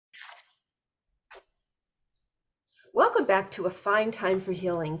Welcome back to A Fine Time for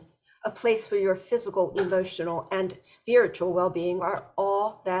Healing, a place where your physical, emotional, and spiritual well-being are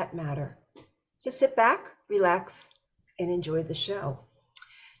all that matter. So sit back, relax, and enjoy the show.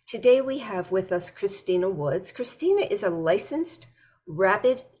 Today we have with us Christina Woods. Christina is a licensed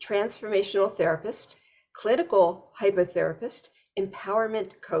rapid transformational therapist, clinical hypnotherapist,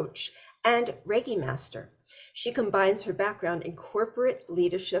 empowerment coach, and Reiki master. She combines her background in corporate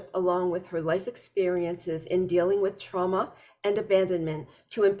leadership along with her life experiences in dealing with trauma and abandonment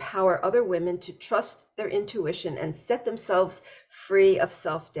to empower other women to trust their intuition and set themselves free of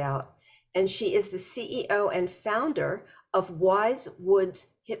self-doubt. And she is the CEO and founder of Wise Woods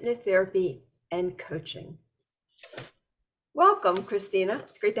Hypnotherapy and Coaching. Welcome, Christina.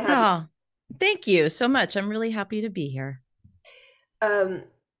 It's great to have Oh, thank you so much. I'm really happy to be here. you.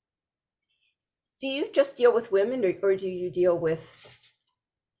 Do you just deal with women or do you deal with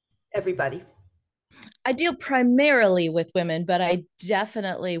everybody? I deal primarily with women, but I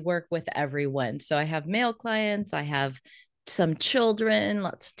definitely work with everyone. So I have male clients, I have some children,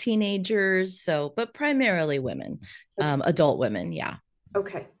 lots of teenagers. So, but primarily women, Okay. adult women. Yeah.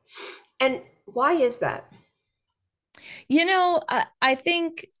 Okay. And why is that? I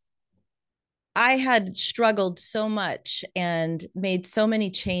think I had struggled so much and made so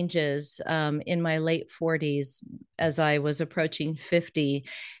many changes in my late 40s as I was approaching 50.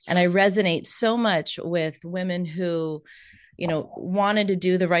 And I resonate so much with women who, wanted to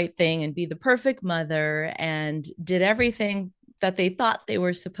do the right thing and be the perfect mother and did everything that they thought they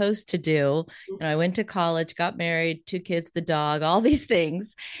were supposed to do. And I went to college, got married, two kids, the dog, all these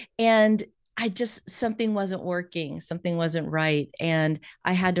things. And something wasn't working, something wasn't right. And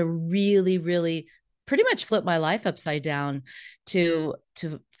I had to really, really pretty much flip my life upside down to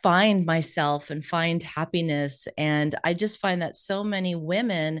find myself and find happiness. And I just find that so many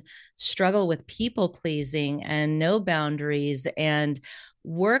women struggle with people pleasing and no boundaries and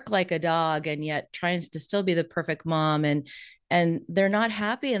work like a dog and yet tries to still be the perfect mom, and they're not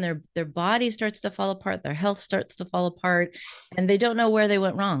happy, and their body starts to fall apart, their health starts to fall apart, and they don't know where they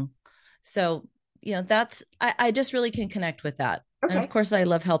went wrong. So, that's, I just really can connect with that. And of Okay. course, I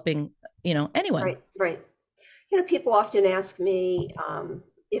love helping, anyone. Right, right. People often ask me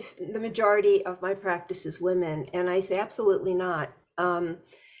if the majority of my practice is women, and I say absolutely not.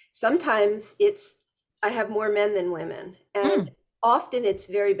 Sometimes I have more men than women, and Mm, often it's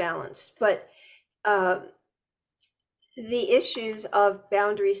very balanced. But uh, the issues of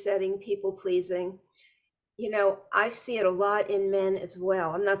boundary setting, people pleasing, I see it a lot in men as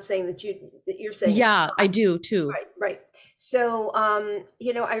well. I'm not saying that you're saying it's yeah, I not. do too. Right, right. So,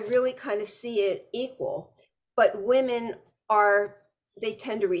 I really kind of see it equal, but they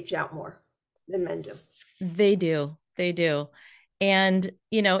tend to reach out more than men do. They do. They do. And,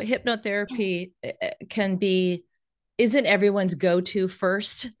 hypnotherapy can be isn't everyone's go-to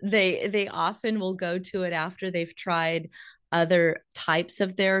first. They often will go to it after they've tried other types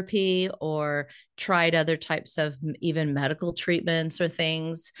of therapy or tried other types of even medical treatments or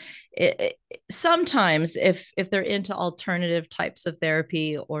things. Sometimes if they're into alternative types of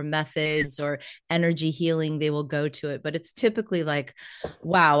therapy or methods or energy healing, they will go to it, but it's typically like,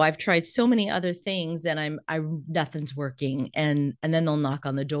 wow, I've tried so many other things and I nothing's working, and then they'll knock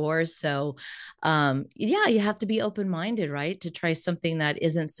on the door. So yeah, you have to be open minded, right, to try something that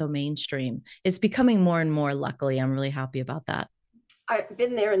isn't so mainstream. It's becoming more and more, luckily. I'm really happy about that. I've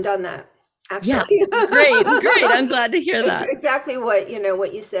been there and done that, Yeah, actually. great, I'm glad to hear that. Exactly what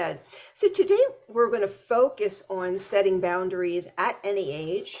you said. So today we're going to focus on setting boundaries at any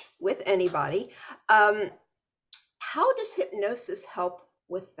age with anybody. Um, how does hypnosis help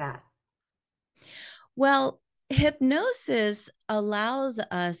with that? Well, hypnosis allows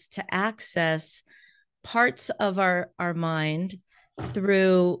us to access parts of our mind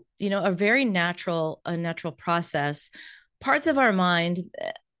through, a natural process, parts of our mind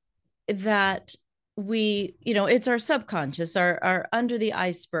that it's our subconscious, our under the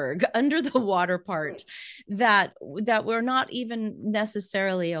iceberg, under the water Right. part, that we're not even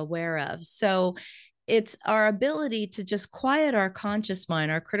necessarily aware of. So it's our ability to just quiet our conscious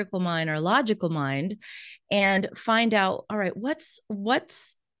mind, our critical mind, our logical mind, and find out, all right, what's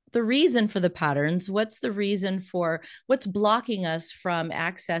the reason for the patterns? What's the reason for what's blocking us from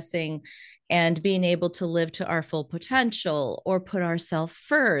accessing and being able to live to our full potential, or put ourselves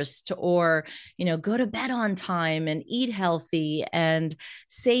first, or go to bed on time and eat healthy and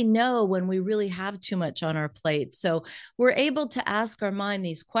say no when we really have too much on our plate. So we're able to ask our mind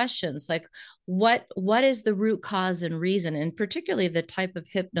these questions like, what is the root cause and reason? And particularly the type of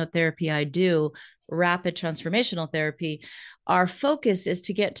hypnotherapy I do, rapid transformational therapy, our focus is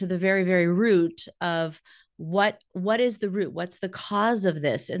to get to the very, very root of what is the root? What's the cause of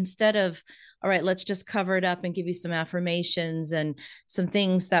this? Instead of, all right, let's just cover it up and give you some affirmations and some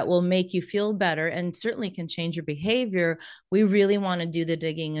things that will make you feel better and certainly can change your behavior. We really want to do the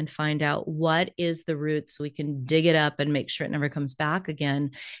digging and find out what is the root so we can dig it up and make sure it never comes back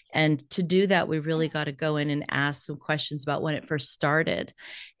again. And to do that, we really got to go in and ask some questions about when it first started.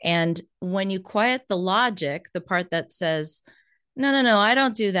 And when you quiet the logic, the part that says, no, I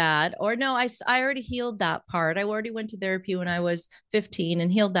don't do that. Or no, I already healed that part. I already went to therapy when I was 15 and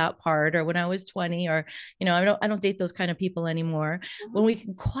healed that part, or when I was 20, or, I don't date those kind of people anymore. When we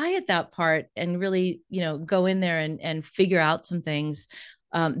can quiet that part and really, go in there and figure out some things,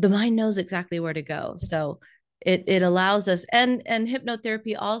 the mind knows exactly where to go. So it allows us, and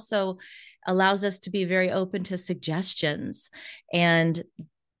hypnotherapy also allows us to be very open to suggestions. And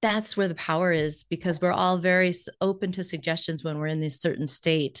that's where the power is, because we're all very open to suggestions when we're in this certain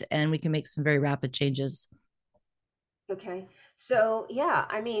state, and we can make some very rapid changes. Okay. So, yeah,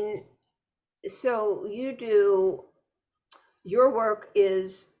 I mean, so your work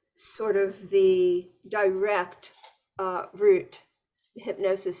is sort of the direct route.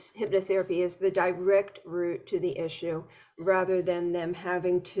 Hypnotherapy is the direct route to the issue rather than them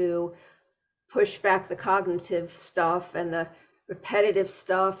having to push back the cognitive stuff and the repetitive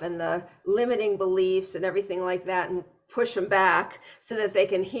stuff and the limiting beliefs and everything like that, and push them back so that they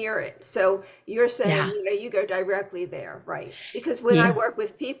can hear it. So you're saying, Yeah. you go directly there, right? Because when I Yeah. work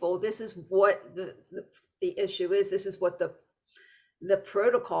with people, this is what the issue is. This is what the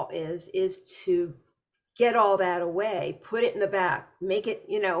protocol is to get all that away, put it in the back, make it,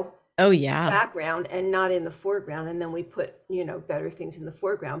 Oh, yeah. background and not in the foreground. And then we put, better things in the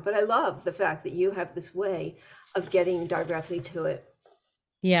foreground. But I love the fact that you have this way of getting directly to it.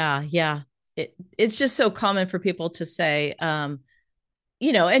 Yeah. Yeah. It's just so common for people to say, and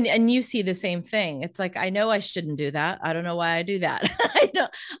you see the same thing. It's like, I know I shouldn't do that. I don't know why I do that.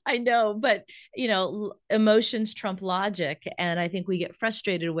 I know, but emotions trump logic. And I think we get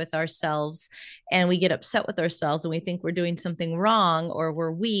frustrated with ourselves and we get upset with ourselves and we think we're doing something wrong, or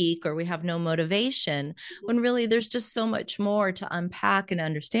we're weak, or we have no motivation, when really there's just so much more to unpack and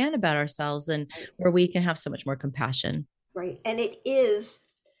understand about ourselves, and Right. where we can have so much more compassion. Right. And it is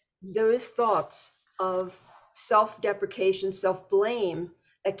those thoughts of self-deprecation, self-blame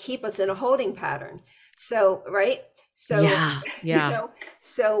that keep us in a holding pattern. So, right? So, Yeah. you Yeah. know,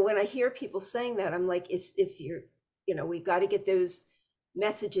 so when I hear people saying that, I'm like, it's, if you're, we got to get those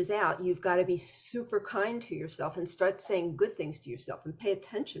messages out. You've got to be super kind to yourself and start saying good things to yourself and pay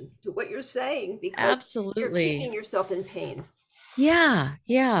attention to what you're saying, because you're keeping Absolutely. yourself in pain. Yeah.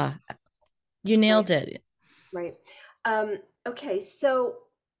 Yeah. You Right. nailed it. Right. Um, okay. So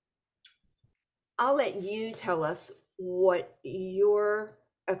I'll let you tell us what your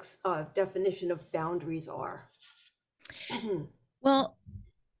definition of boundaries are. Well,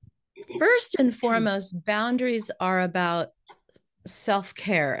 first and foremost, boundaries are about self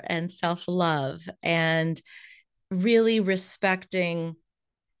care and self love, and really respecting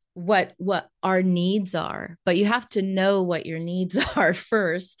what our needs are. But you have to know what your needs are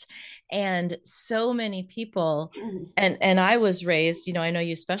first. And so many people, and I was raised, I know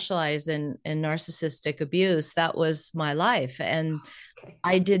you specialize in narcissistic abuse. That was my life, and Okay.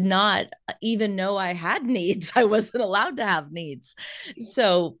 I did not even know I had needs. I wasn't allowed to have needs.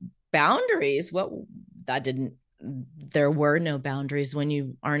 So boundaries, what that didn't there were no boundaries when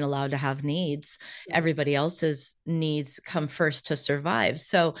you aren't allowed to have needs. Everybody else's needs come first to survive.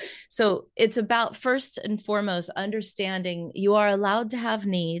 So it's about, first and foremost, understanding you are allowed to have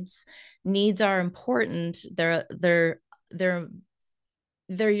needs. Needs are important. They're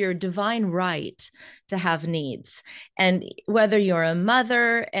they're your divine right to have needs. And whether you're a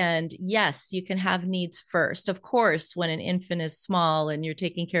mother, and yes, you can have needs first. Of course, when an infant is small and you're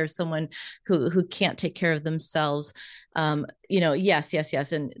taking care of someone who can't take care of themselves,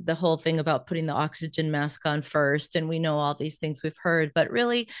 yes. And the whole thing about putting the oxygen mask on first. And we know all these things we've heard, but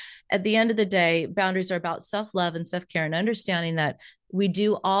really at the end of the day, boundaries are about self-love and self-care, and understanding that we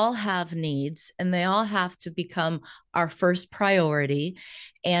do all have needs and they all have to become our first priority.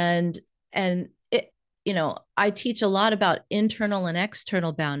 And and I teach a lot about internal and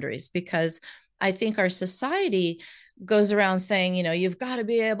external boundaries, because I think our society goes around saying, you've got to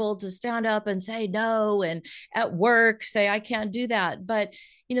be able to stand up and say no, and at work say I can't do that. But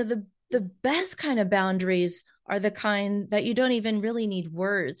the best kind of boundaries are the kind that you don't even really need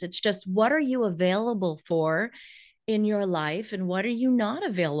words. It's just, what are you available for in your life, and what are you not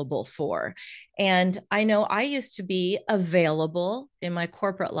available for? And I know I used to be available in my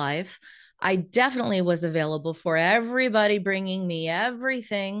corporate life. I definitely was available for everybody bringing me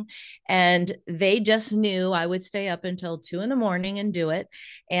everything. And they just knew I would stay up until 2 in the morning and do it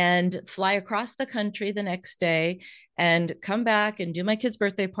and fly across the country the next day and come back and do my kid's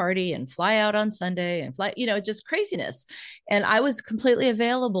birthday party and fly out on Sunday and fly, just craziness. And I was completely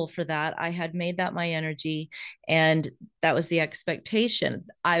available for that. I had made that my energy, and that was the expectation.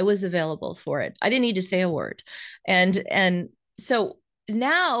 I was available for it. I didn't need to say a word. And so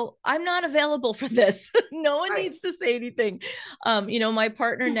now I'm not available for this. No one Right. needs to say anything. My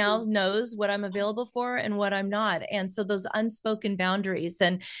partner now knows what I'm available for and what I'm not. And so those unspoken boundaries.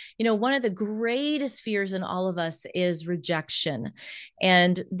 And, one of the greatest fears in all of us is rejection.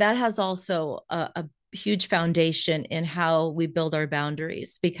 And that has also a huge foundation in how we build our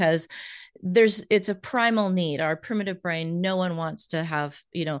boundaries, because it's a primal need. Our primitive brain, no one wants to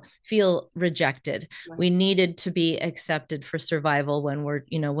feel rejected. Right. We needed to be accepted for survival when we're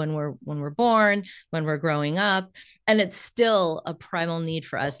born, when we're growing up, and it's still a primal need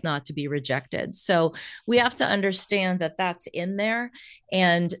for us not to be rejected. So we have to understand that that's in there.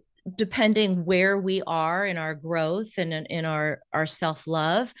 And depending where we are in our growth and in our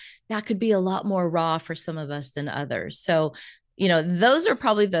self-love, that could be a lot more raw for some of us than others. So those are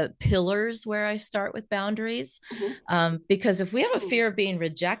probably the pillars where I start with boundaries. Because if we have a fear of being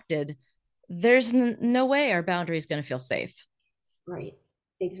rejected, there's no way our boundary is going to feel safe. Right.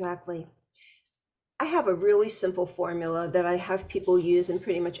 Exactly. I have a really simple formula that I have people use in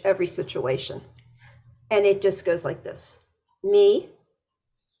pretty much every situation. And it just goes like this: me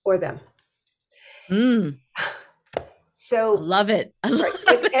or them. Mm, So, I love it. I love right,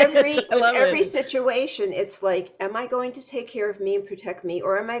 with it. I love every it. situation, it's like, am I going to take care of me and protect me,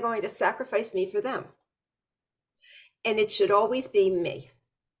 or am I going to sacrifice me for them? And it should always be me.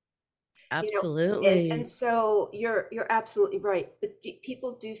 And Absolutely. so you're absolutely right. But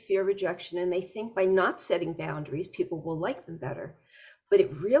people do fear rejection, and they think by not setting boundaries, people will like them better. But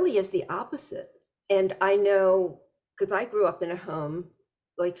it really is the opposite. And I know, because I grew up in a home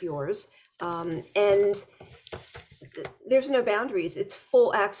like yours, and there's no boundaries. It's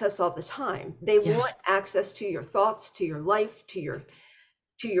full access all the time. They Yeah. want access to your thoughts, to your life, to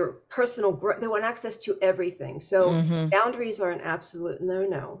your personal growth. They want access to everything. So Mm-hmm. boundaries are an absolute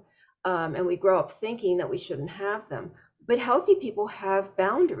no-no. And we grow up thinking that we shouldn't have them. But healthy people have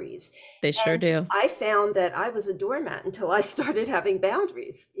boundaries. They sure And do. I found that I was a doormat until I started having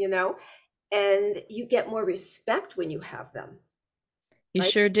boundaries, and you get more respect when you have them, You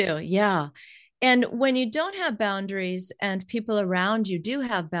right? sure do. Yeah. And when you don't have boundaries and people around you do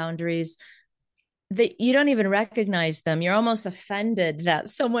have boundaries, that you don't even recognize them. You're almost offended that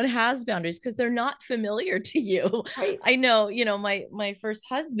someone has boundaries because they're not familiar to you. Right. I know, my first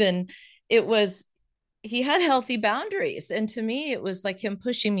husband, it was he had healthy boundaries, and to me it was like him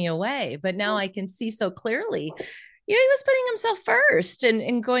pushing me away, but now I can see so clearly, he was putting himself first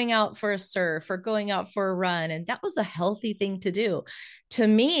and going out for a surf or going out for a run, and that was a healthy thing to do. To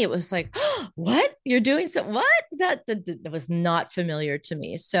me it was like, oh, what you're doing, so what, that was not familiar to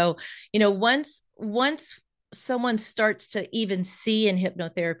me. So once someone starts to even see in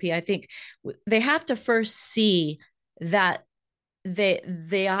hypnotherapy, I think they have to first see that they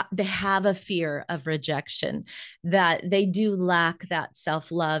have a fear of rejection, that they do lack that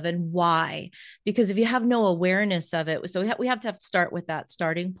self-love. And why? Because if you have no awareness of it, so we have to start with that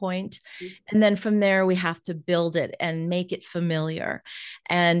starting point, and then from there we have to build it and make it familiar.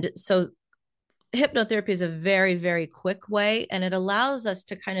 And so hypnotherapy is a very, very quick way, and it allows us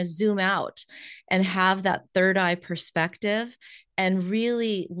to kind of zoom out and have that third eye perspective and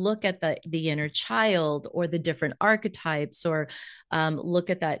really look at the inner child or the different archetypes, or look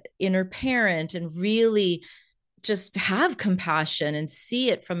at that inner parent and really just have compassion and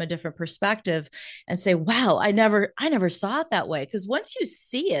see it from a different perspective and say, wow, I never saw it that way. Because once you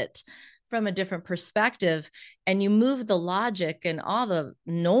see it from a different perspective and you move the logic and all the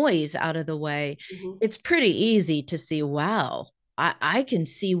noise out of the way, Mm-hmm. it's pretty easy to see, wow, I can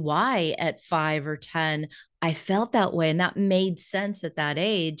see why at 5 or 10 I felt that way, and that made sense at that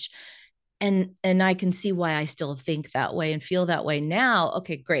age. And I can see why I still think that way and feel that way now.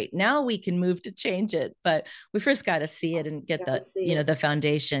 Okay, great. Now we can move to change it, but we first got to see it and get Got to the see it. the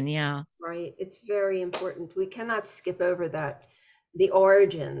foundation. Yeah. Right. It's very important. We cannot skip over that, the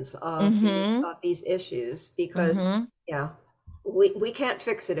origins of these Mm-hmm. of these issues, because Mm-hmm. yeah, we can't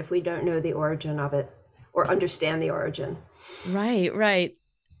fix it if we don't know the origin of it or understand the origin. Right, right.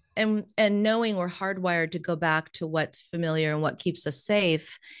 And knowing we're hardwired to go back to what's familiar and what keeps us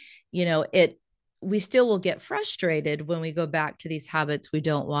safe, it we still will get frustrated when we go back to these habits we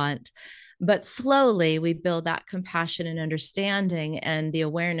don't want. But slowly we build that compassion and understanding and the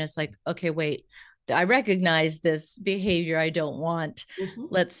awareness, like, okay, wait, I recognize this behavior I don't want. Mhm.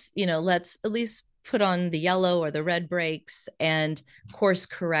 Let's at least put on the yellow or the red brakes and course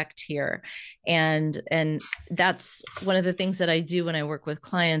correct here. And that's one of the things that I do when I work with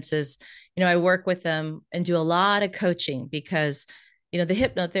clients is, I work with them and do a lot of coaching because, the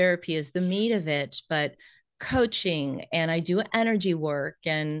hypnotherapy is the meat of it, but coaching and I do energy work,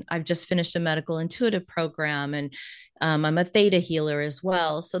 and I've just finished a medical intuitive program, and I'm a theta healer as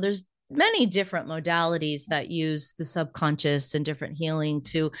well. So there's many different modalities that use the subconscious and different healing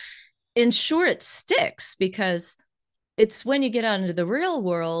to ensure it sticks, because it's when you get out into the real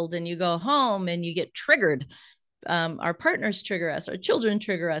world and you go home and you get triggered. Our partners trigger us, our children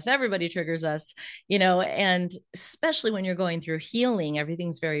trigger us, everybody triggers us, and especially when you're going through healing,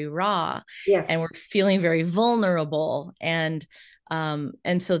 everything's very raw and Yes. we're feeling very vulnerable. And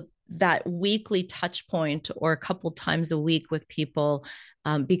so that weekly touch point or a couple times a week with people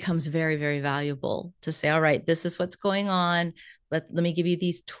becomes very, very valuable to say, all right, this is what's going on. Let me give you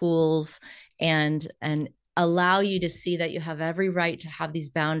these tools and allow you to see that you have every right to have these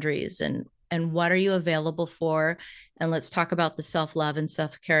boundaries, and what are you available for, and let's talk about the self-love and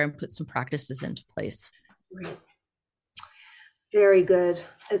self-care and put some practices into place. Right. Very good.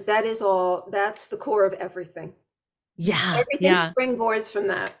 That is all. That's the core of everything. Yeah, Everything yeah. springboards from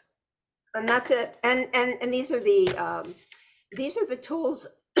that, and that's it. And these are the tools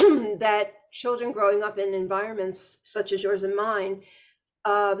that children growing up in environments such as yours and mine,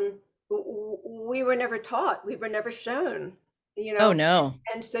 um, we were never taught. We were never shown. You Oh know, no.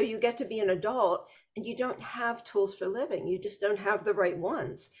 and so you get to be an adult and you don't have tools for living. You just don't have the right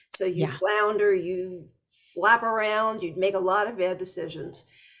ones. So you Yeah, flounder, you flap around, you'd make a lot of bad decisions.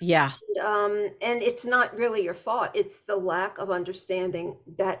 yeah, And it's not really your fault. It's the lack of understanding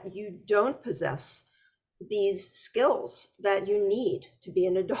that you don't possess these skills that you need to be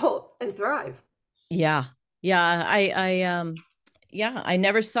an adult and thrive. yeah, yeah. Yeah, I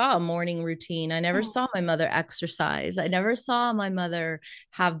never saw a morning routine. I never saw my mother exercise. I never saw my mother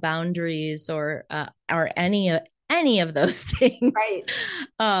have boundaries or any of those things. Right.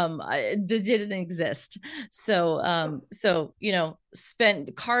 They didn't exist. So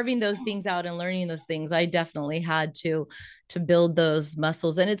spent carving those things out and learning those things. I definitely had to build those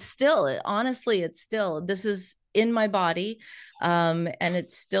muscles, and it's still, honestly, it's still, this is in my body, and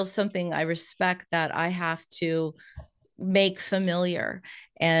it's still something I respect that I have to make familiar.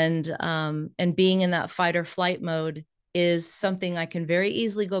 And being in that fight or flight mode is something I can very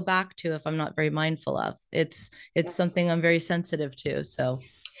easily go back to if I'm not very mindful of. It's Yes. something I'm very sensitive to. So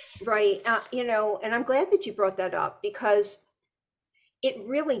Right. And I'm glad that you brought that up because it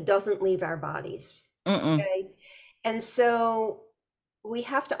really doesn't leave our bodies. mm-mm. Okay. And so we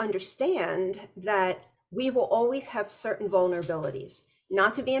have to understand that we will always have certain vulnerabilities,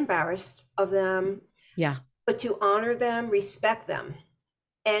 not to be embarrassed of them, Yeah. but to honor them, respect them,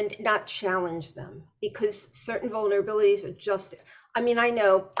 and not challenge them because certain vulnerabilities are just, I mean,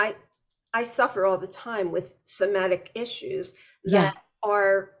 I suffer all the time with somatic issues that Yeah.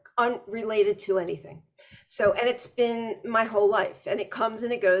 are unrelated to anything. So, and it's been my whole life, and it comes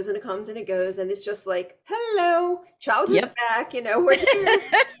and it goes and it comes and it goes, and it's just like, hello, childhood's Yep. back, we're here,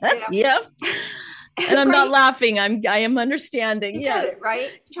 you Yep. And know, I'm not right? laughing. I am understanding. You get it, Yes.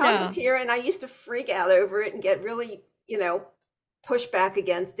 right? Yeah. Childhood's here, and I used to freak out over it and get really, push back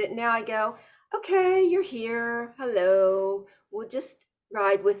against it. Now I go, okay, you're here. Hello. We'll just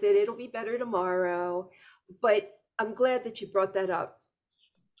ride with it. It'll be better tomorrow. But I'm glad that you brought that up.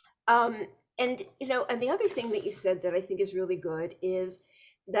 Um, and the other thing that you said that I think is really good is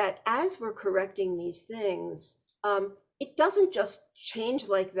that as we're correcting these things, it doesn't just change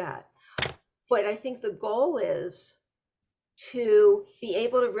like that. But I think the goal is to be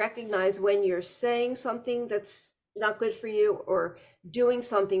able to recognize when you're saying something that's not good for you or doing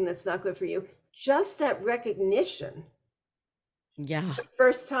something that's not good for you. Just that recognition Yeah. the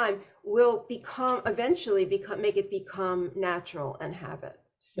first time will eventually make it become natural and habit.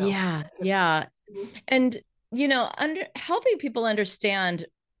 So Yeah. that's what, Yeah. mhm. And under helping people understand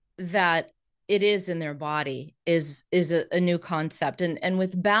that it is in their body is a new concept. And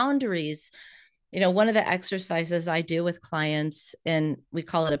with boundaries, one of the exercises I do with clients, and we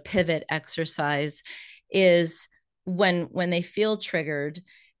call it a pivot exercise, is when they feel triggered.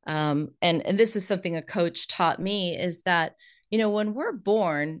 And this is something a coach taught me, is that when we're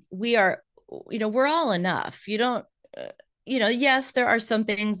born, we're all enough. You don't yes, there are some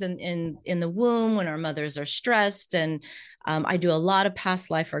things in the womb when our mothers are stressed, and I do a lot of past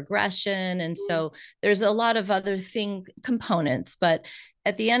life regression. And Mm. so there's a lot of other components, but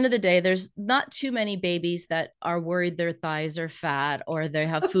at the end of the day, there's not too many babies that are worried their thighs are fat or they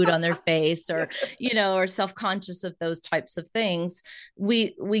have food on their face or, or self-conscious of those types of things.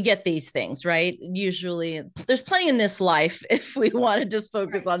 We get these things, right? Usually there's plenty in this life if we want to just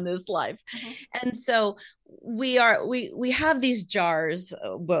focus on this life. Mhm. And so we have these jars,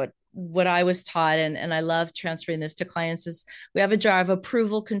 what I was taught, and I love transferring this to clients, is we have a jar of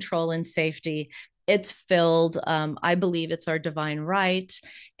approval, control, and safety. It's filled. I believe it's our divine right.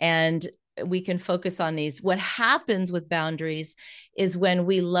 And we can focus on these. What happens with boundaries is when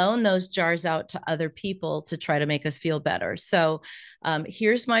we loan those jars out to other people to try to make us feel better. So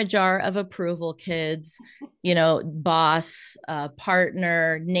here's my jar of approval, kids, boss,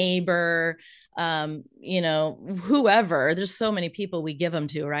 partner, neighbor, whoever. There's so many people we give them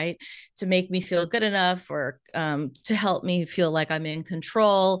to, right? To make me feel good enough or to help me feel like I'm in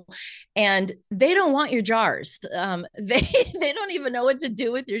control. And they don't want your jars. They don't even know what to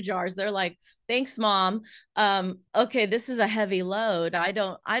do with your jars. They're like, thanks, mom. Okay, this is a heavy load. I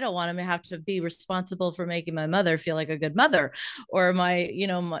don't want to have to be responsible for making my mother feel like a good mother, or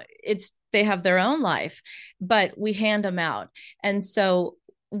they have their own life, but we hand them out. And so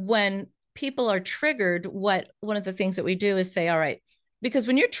when people are triggered, one of the things that we do is say, all right, because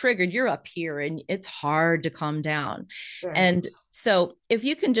when you're triggered, you're up here and it's hard to calm down. Right. And so if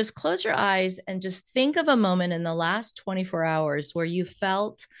you can just close your eyes and just think of a moment in the last 24 hours where you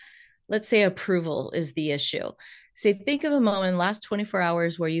felt, let's say approval is the issue. Say, think of a moment in the last 24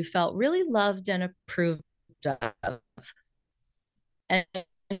 hours where you felt really loved and approved of. And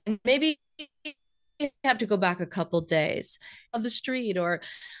maybe you have to go back a couple days on the street, or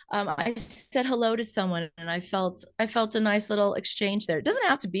I said hello to someone and I felt a nice little exchange there. It doesn't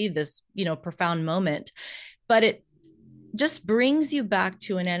have to be this, profound moment, but it just brings you back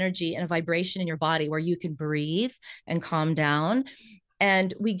to an energy and a vibration in your body where you can breathe and calm down.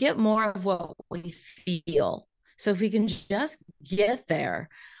 And we get more of what we feel. So if we can just get there,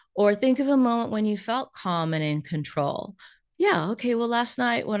 or think of a moment when you felt calm and in control. Yeah, okay, well, last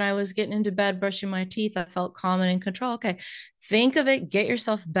night when I was getting into bed brushing my teeth, I felt calm and in control. Okay, think of it, get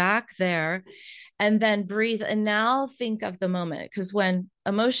yourself back there, and then breathe. And now think of the moment, because when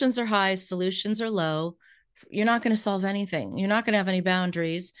emotions are high, solutions are low, you're not going to solve anything. You're not going to have any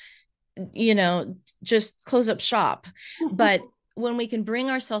boundaries, just close up shop. But when we can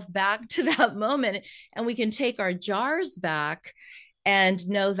bring ourselves back to that moment and we can take our jars back and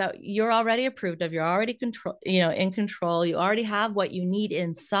know that you're already approved of, you're already in control, you already have what you need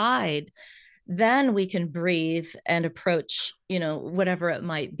inside, then we can breathe and approach, whatever it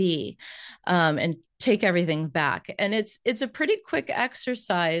might be, and take everything back. And it's a pretty quick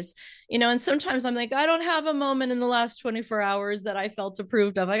exercise, and sometimes I'm like, I don't have a moment in the last 24 hours that I felt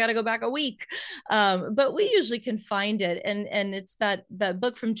approved of. I got to go back a week. But we usually can find it. And it's that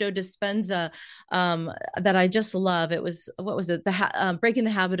book from Joe Dispenza that I just love. It was, what was it? Breaking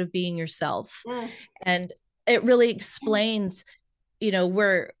the Habit of Being Yourself. Mm. And it really explains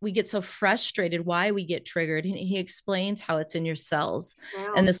where we get so frustrated, why we get triggered. He explains how it's in your cells.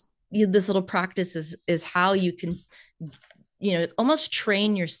 Wow. And this little practice is how you can, almost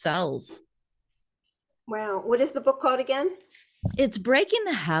train your cells. Wow. What is the book called again? It's Breaking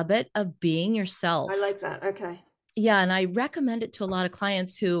the Habit of Being Yourself. I like that. Okay. Yeah. And I recommend it to a lot of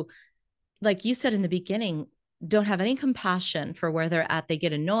clients who, like you said in the beginning, don't have any compassion for where they're at. They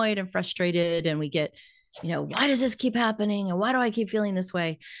get annoyed and frustrated, and we get, why does this keep happening? And why do I keep feeling this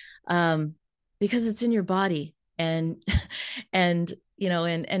way? Because it's in your body. And, and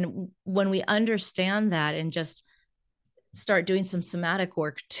when we understand that and just start doing some somatic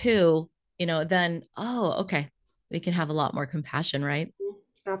work too, then, okay, we can have a lot more compassion, right?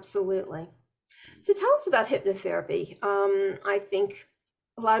 Absolutely. So tell us about hypnotherapy. I think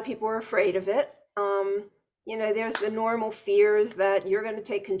a lot of people are afraid of it. There's the normal fears that you're going to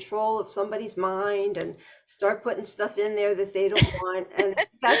take control of somebody's mind and start putting stuff in there that they don't want. And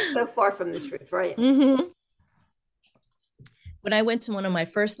that's so far from the truth, right? Mm-hmm. When I went to one of my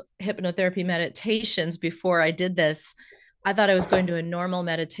first hypnotherapy meditations before I did this, I thought I was going to a normal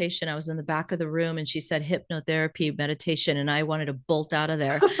meditation. I was in the back of the room and she said hypnotherapy meditation, and I wanted to bolt out of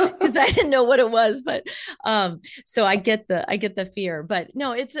there because I didn't know what it was. But so I get the fear. But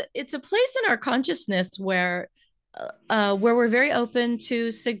no, it's a place in our consciousness where we're very open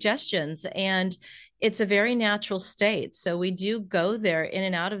to suggestions, and it's a very natural state. So we do go there, in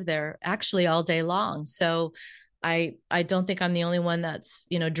and out of there, actually all day long. So I don't think I'm the only one that's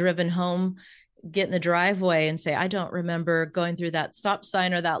driven home, get in the driveway and say, I don't remember going through that stop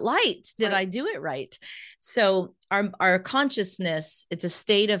sign or that light. Did I do it right? So our consciousness, it's a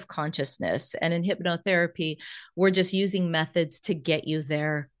state of consciousness. And in hypnotherapy, we're just using methods to get you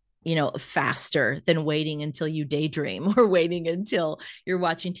there, faster than waiting until you daydream or waiting until you're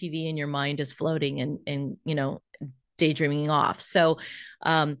watching TV and your mind is floating and daydreaming off. So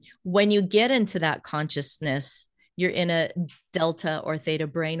when you get into that consciousness, you're in a delta or theta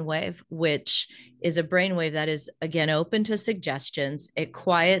brainwave, which is a brainwave that is, again, open to suggestions. It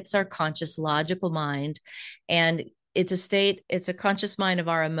quiets our conscious logical mind. And it's a conscious mind of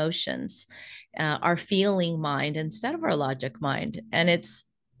our emotions, our feeling mind instead of our logic mind. And it's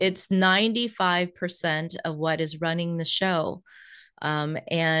 95% of what is running the show.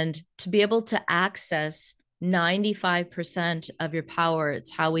 And to be able to access 95% of your power, it's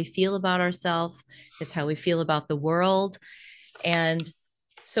how we feel about ourselves, it's how we feel about the world. And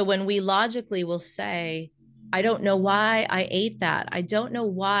so when we logically will say, I don't know why I ate that. I don't know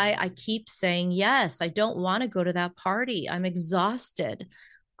why I keep saying yes. I don't want to go to that party. I'm exhausted.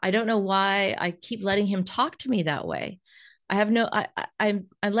 I don't know why I keep letting him talk to me that way. I have no, I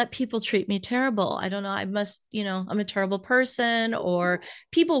let people treat me terrible. I don't know. I must, I'm a terrible person, or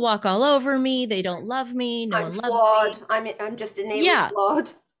people walk all over me. They don't love me. No I'm one loves me. flawed. I'm just innately Yeah.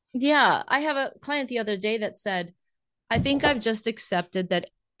 flawed. Yeah. I have a client the other day that said, I think I've just accepted that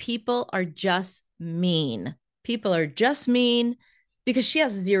people are just mean. People are just mean because she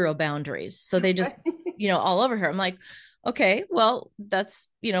has zero boundaries. So they just, all over her. I'm like, okay, well, that's,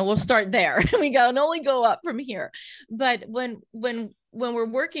 we'll start there. We can only go up from here. But when we're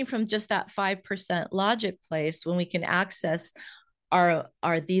working from just that 5% logic place, when we can access our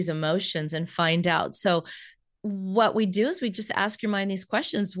these emotions and find out. So what we do is we just ask your mind these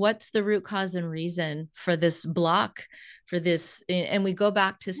questions. What's the root cause and reason for this block, for this? And we go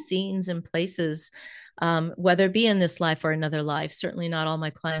back to scenes and places, whether it be in this life or another life. Certainly not all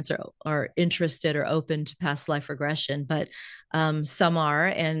my clients are interested or open to past life regression, but some are.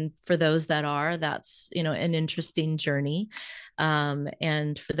 And for those that are, that's, an interesting journey.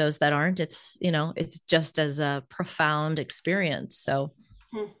 And for those that aren't, it's just as a profound experience. So,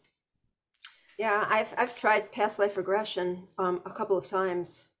 Yeah, I've tried past life regression a couple of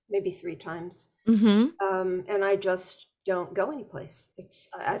times, maybe 3 times, and I just don't go anyplace.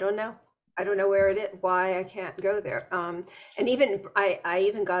 I don't know. I don't know where it is, why I can't go there. And even I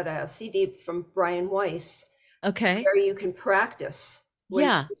even got a CD from Brian Weiss okay. where you can practice, where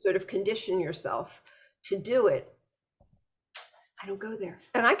Yeah. you sort of condition yourself to do it. I don't go there,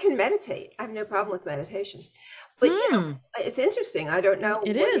 and I can meditate. I have no problem with meditation, but it's interesting. I don't know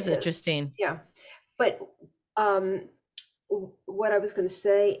It what is it is. interesting. Yeah, but what I was going to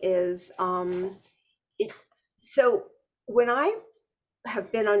say is, so when I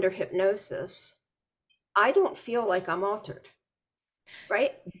have been under hypnosis, I don't feel like I'm altered,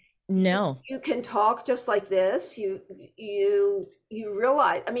 right? No. You can talk just like this. You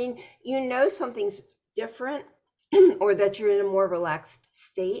realize, I mean, something's different or that you're in a more relaxed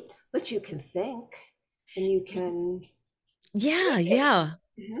state, but you can think and you can Yeah, communicate. yeah.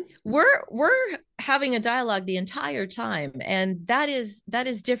 Mhm. We're having a dialogue the entire time, and that is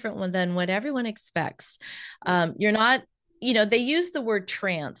different than what everyone expects. You're not, they use the word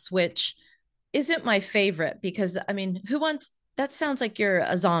trance, which isn't my favorite because I mean, who wants that? Sounds like you're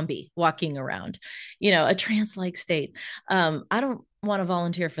a zombie walking around, a trance-like state. I don't want to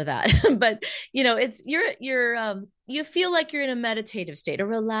volunteer for that, but it's you feel like you're in a meditative state, a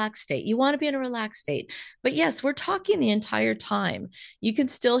relaxed state. You want to be in a relaxed state. But yes, we're talking the entire time. You can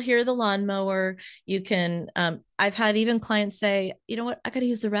still hear the lawnmower. You can I've had even clients say, you know what, I gotta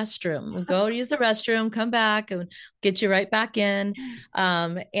use the restroom. We'll go use the restroom, come back and get you right back in.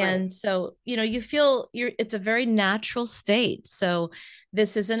 Right. And so you feel it's a very natural state. So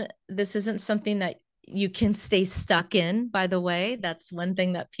this isn't something that you can stay stuck in, by the way. That's one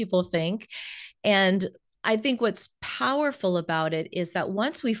thing that people think. And I think what's powerful about it is that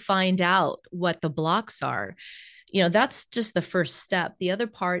once we find out what the blocks are, that's just the first step. The other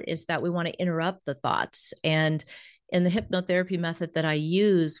part is that we want to interrupt the thoughts. And in the hypnotherapy method that I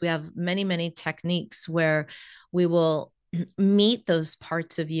use, we have many, many techniques where we will meet those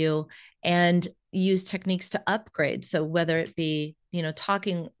parts of you and use techniques to upgrade. So whether it be,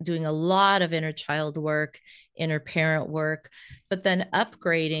 talking, doing a lot of inner child work, inner parent work, but then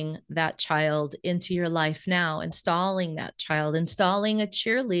upgrading that child into your life now, installing that child, installing a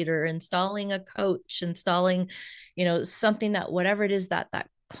cheerleader, installing a coach, installing, something that whatever it is that that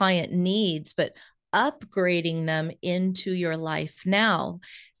client needs, but upgrading them into your life now,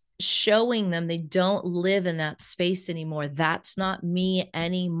 showing them they don't live in that space anymore. That's not me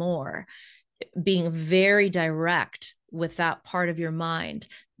anymore. Being very direct with that part of your mind.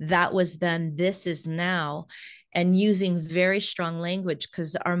 That was then, this is now. and using very strong language,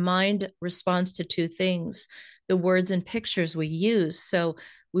 because our mind responds to two things: the words and pictures we use. So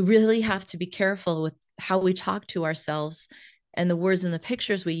we really have to be careful with how we talk to ourselves and the words and the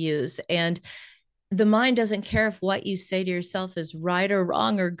pictures we use. And the mind doesn't care if what you say to yourself is right or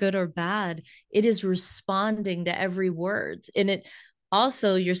wrong or good or bad. It is responding to every word. And it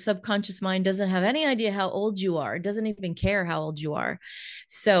also, your subconscious mind doesn't have any idea how old you are. It doesn't even care how old you are.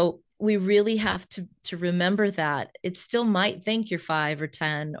 So we really have to remember that it still might think you're 5 or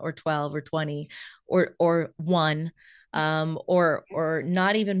 10 or 12 or 20 or one, or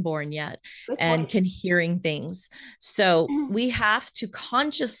not even born yet, Good and point. can hearing things. So we have to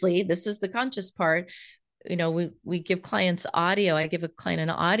consciously, this is the conscious part, we give clients audio. I give a client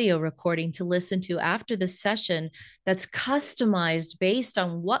an audio recording to listen to after the session that's customized based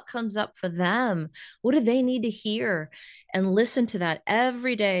on what comes up for them. What do they need to hear? And listen to that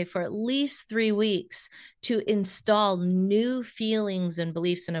every day for at least 3 weeks to install new feelings and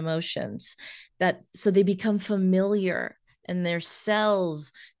beliefs and emotions, that so they become familiar and their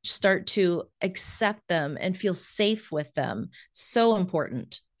cells start to accept them and feel safe with them. So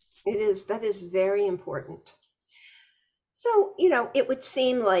important. That is very important. So, it would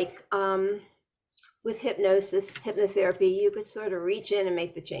seem like with hypnosis, hypnotherapy, you could sort of reach in and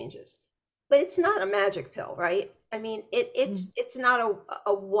make the changes. But it's not a magic pill, right? I mean, it's not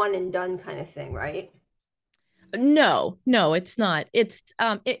a one and done kind of thing, right? No, no, it's not.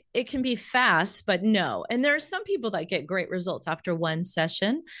 It can be fast, but no. And there are some people that get great results after one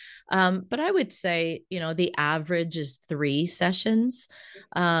session. But I would say, the average is 3 sessions.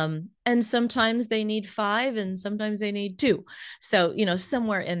 And sometimes they need 5 and sometimes they need 2. So,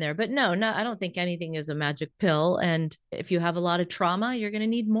 somewhere in there. But no, I don't think anything is a magic pill. And if you have a lot of trauma, you're going to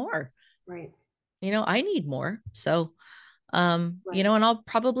need more. Right. I need more. So, Right. and I'll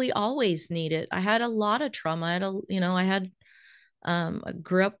probably always need it. I had a lot of trauma. I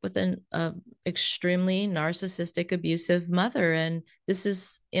grew up with an extremely narcissistic, abusive mother, and this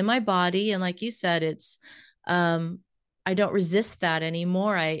is in my body. And like you said, um, I don't resist that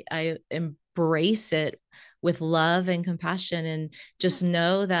anymore. I embrace it with love and compassion, and Yeah. just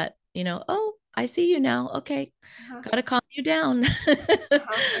know that, oh, I see you now. Okay, Uh-huh. gotta calm you down.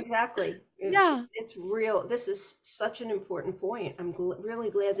 Uh-huh. Exactly. Yeah. It's real. This is such an important point. I'm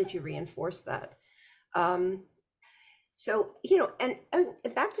really glad that you reinforced that. Um, so, and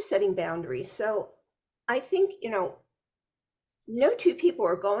back to setting boundaries. So I think, no two people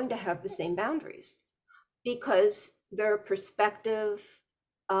are going to have the same boundaries because their perspective,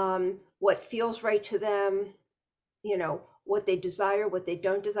 what feels right to them, what they desire, what they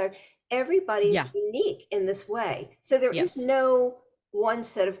don't desire. Everybody's Yeah. unique in this way. So there is Yes. no one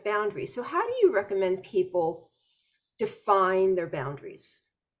set of boundaries. So how do you recommend people define their boundaries?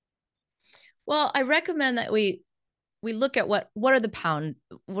 Well, I recommend that we look at what are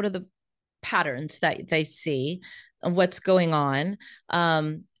the patterns that they see, what's going on,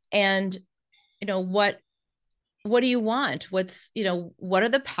 and what do you want? What are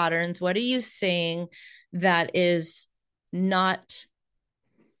the patterns? What are you seeing that is not,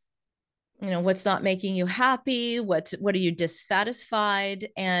 what's not making you happy? What are you dissatisfied?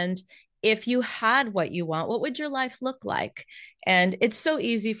 And if you had what you want, what would your life look like? And it's so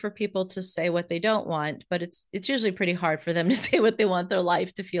easy for people to say what they don't want, but it's usually pretty hard for them to say what they want their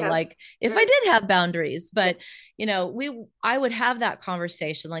life to feel Yes, like. If I very, did have boundaries, yeah, but I would have that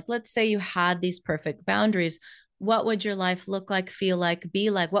conversation. Like, let's say you had these perfect boundaries. What would your life look like, feel like,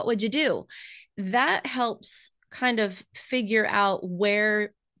 be like? What would you do? That helps kind of figure out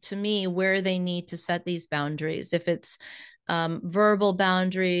where they need to set these boundaries. If it's verbal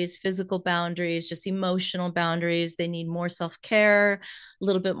boundaries, physical boundaries, just emotional boundaries, they need more self-care, a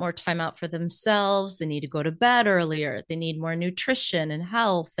little bit more time out for themselves. They need to go to bed earlier. They need more nutrition and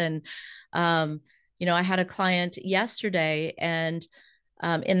health. And, I had a client yesterday, and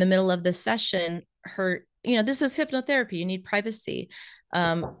in the middle of the session, this is hypnotherapy, you need privacy.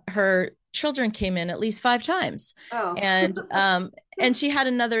 Her children came in at least 5 times. oh, And she had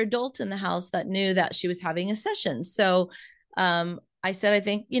another adult in the house that knew that she was having a session. So I said, I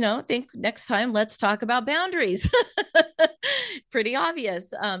think next time let's talk about boundaries. Pretty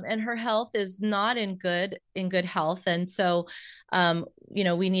obvious. And her health is not in good health. And so,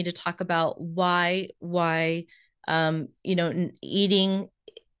 we need to talk about why, eating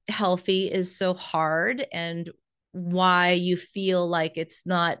healthy is so hard, and why you feel like it's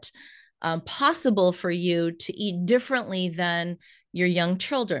not possible for you to eat differently than your young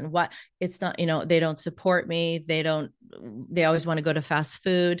children. What It's not, they don't support me. They always want to go to fast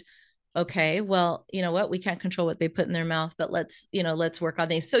food. okay, well, you know what? We can't control what they put in their mouth, but let's work on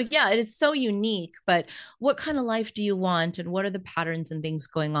these. So yeah, it is so unique, but what kind of life do you want and what are the patterns and things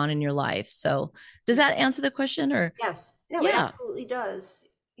going on in your life? So does that answer the question or Yes. No, it yeah. absolutely does.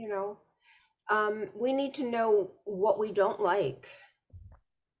 We need to know what we don't like.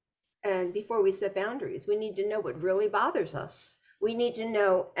 And before we set boundaries, we need to know what really bothers us. We need to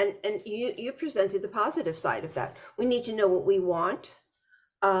know, and you presented the positive side of that. We need to know what we want,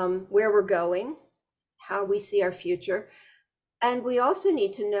 where we're going, how we see our future. And we also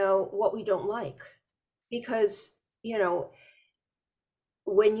need to know what we don't like. Because, you know,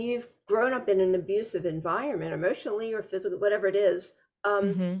 when you've grown up in an abusive environment, emotionally or physically, whatever it is,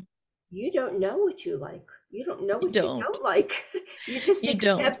 Mhm. you don't know what you like. You don't know You what you don't. don't like. You just You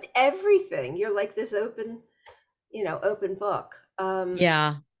don't. accept everything. You're like this open book.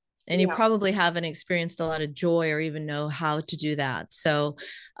 Yeah. And you Yeah. probably haven't experienced a lot of joy or even know how to do that. So,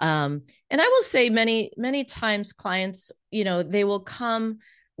 and I will say many times clients, they will come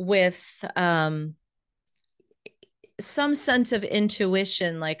with, some sense of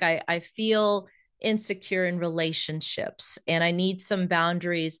intuition. Like I feel insecure in relationships and I need some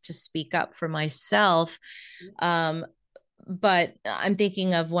boundaries to speak up for myself. Um, but I'm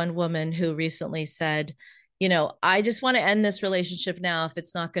thinking of one woman who recently said, I just want to end this relationship now if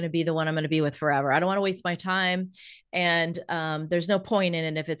it's not going to be the one I'm going to be with forever. I don't want to waste my time. And there's no point in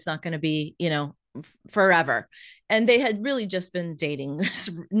it if it's not going to be, forever. And they had really just been dating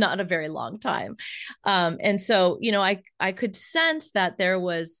not a very long time. And so, I could sense that there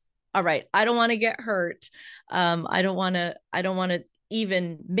was, all right, I don't want to get hurt. I don't want to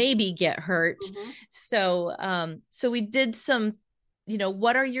even maybe get hurt. Hmm. So we did some,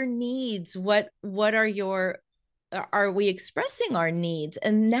 what are your needs? What are we expressing our needs?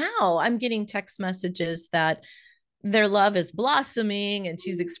 And now I'm getting text messages that their love is blossoming and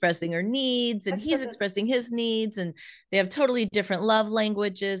she's expressing her needs and That's so he's good. expressing his needs and they have totally different love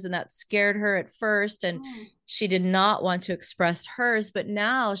languages and that scared her at first and Mm. she did not want to express hers, but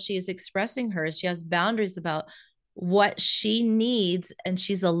now she is expressing hers. She has boundaries about what she needs and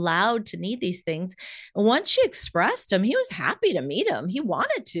she's allowed to need these things. And once she expressed them, he was happy to meet him. He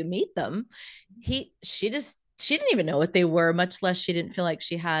wanted to meet them. She didn't even know what they were, much less she didn't feel like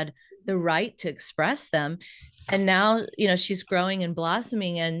she had the right to express them. And now, she's growing and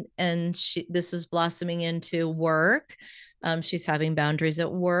blossoming and this is blossoming into work. She's having boundaries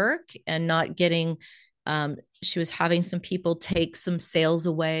at work and not getting, she was having some people take some sales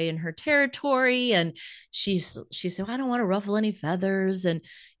away in her territory. And she said, I don't want to ruffle any feathers. And,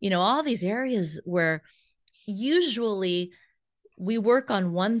 all these areas where usually we work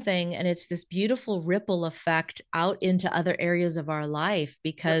on one thing and it's this beautiful ripple effect out into other areas of our life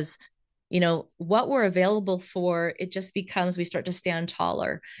Yep. because what we're available for, it just becomes we start to stand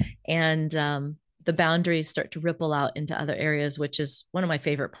taller and the boundaries start to ripple out into other areas, which is one of my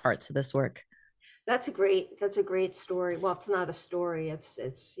favorite parts of this work. That's a great story. Well, it's not a story. It's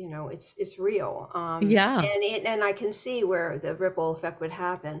real. Yeah. And I can see where the ripple effect would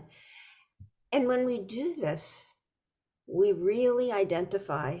happen. And when we do this, we really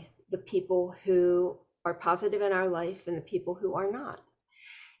identify the people who are positive in our life and the people who are not.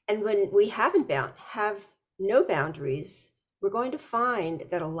 And when we have no boundaries, we're going to find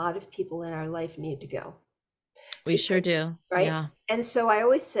that a lot of people in our life need to go. We sure Because, do. right? Yeah. And so I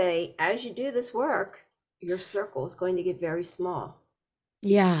always say, as you do this work, your circle is going to get very small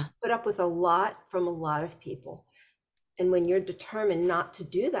because you Yeah. put up with a lot from a lot of people. And when you're determined not to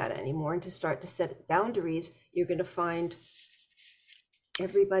do that anymore and to start to set boundaries, you're going to find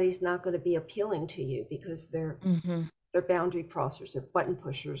everybody's not going to be appealing to you because Hmm. they're boundary crossers or button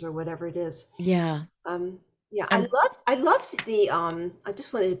pushers or whatever it is. Yeah. Um, yeah, I And loved I loved the I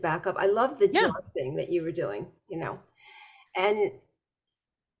just wanted to back up. I love the yeah, jar thing that you were doing, and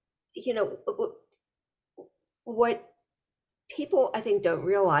you know what people I think don't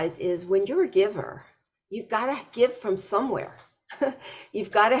realize is when you're a giver, you've got to give from somewhere.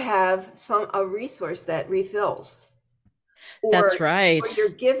 You've got to have a resource that refills, that's or right. you're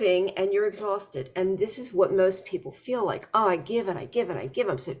giving and you're exhausted. And this is what most people feel like. Oh, I give and I give and I give.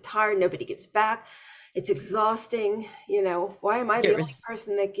 I'm so tired. Nobody gives back. It's exhausting. Why am I the Get only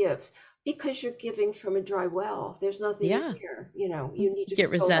person that gives? Because you're giving from a dry well. There's nothing in yeah. here. You need to Get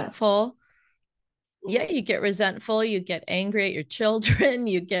fill that. resentful. Mhm. Yeah, you get resentful, you get angry at your children,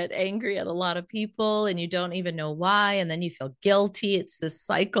 you get angry at a lot of people and you don't even know why and then you feel guilty. It's this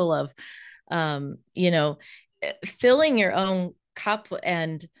cycle of um, you know, filling your own cup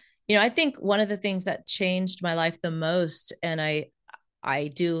and I think one of the things that changed my life the most and I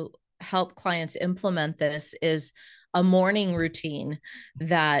do help clients implement this is a morning routine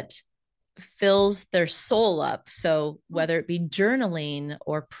that fills their soul up. So whether it be journaling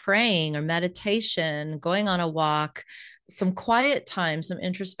or praying or meditation, going on a walk, some quiet time, some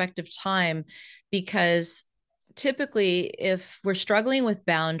introspective time, because typically if we're struggling with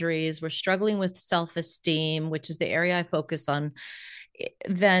boundaries, we're struggling with self-esteem, which is the area I focus on,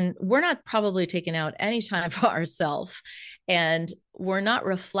 then we're not probably taking out any time for ourselves, and we're not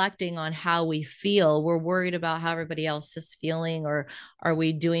reflecting on how we feel. We're worried about how everybody else is feeling, or are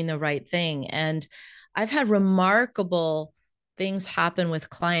we doing the right thing? And I've had remarkable things happen with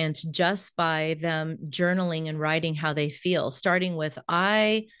clients just by them journaling and writing how they feel, starting with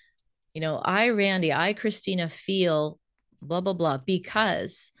I Randy, I Christina feel blah blah blah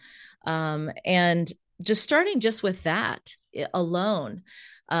because and just starting just with that alone.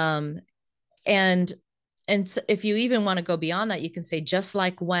 um and and so if you even want to go beyond that, you can say just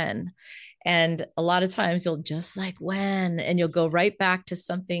like when. And a lot of times you'll just like when, and you'll go right back to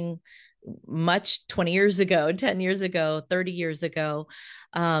something much 20 years ago, 10 years ago, 30 years ago.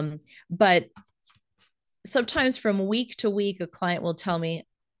 But sometimes from week to week, a client will tell me,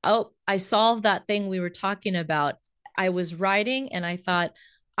 oh, I solved that thing we were talking about. I was writing and I thought,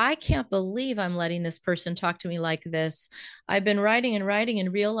 I can't believe I'm letting this person talk to me like this. I've been writing and writing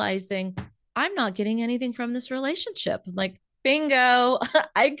and realizing I'm not getting anything from this relationship. I'm like, bingo.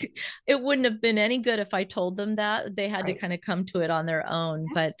 I It wouldn't have been any good if I told them that. They had to Right. kind of come to it on their own.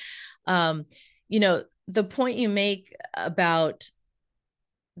 But um, the point you make about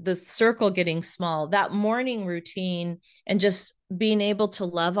the circle getting small, that morning routine, and just being able to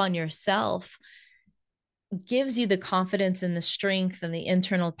love on yourself gives you the confidence and the strength and the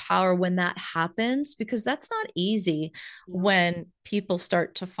internal power when that happens, because that's not easy No. when people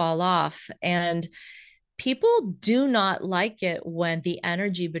start to fall off. And people do not like it when the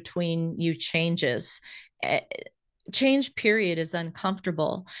energy between you changes. Change period is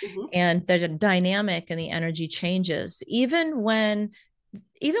uncomfortable, Mhm. and the dynamic and the energy changes. Even when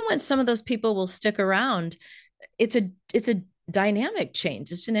some of those people will stick around, it's a dynamic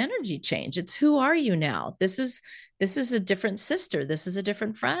change. It's an energy change. It's who are you now? This is a different sister. This is a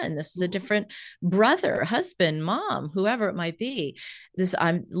different friend. This is a Mhm. different brother, husband, mom, whoever it might be. This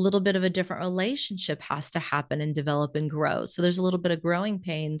I'm a little bit of a different relationship has to happen and develop and grow. So there's a little bit of growing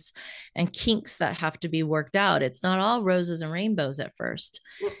pains and kinks that have to be worked out. It's not all roses and rainbows at first.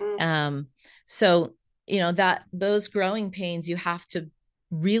 Mm-mm. Um, so that those growing pains, you have to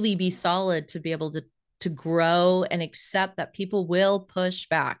really be solid to be able to grow and accept that people will push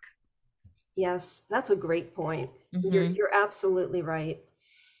back. Yes, that's a great point. You're Mm-hmm. you're absolutely right.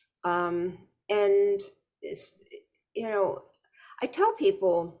 Um, and it's, you know, I tell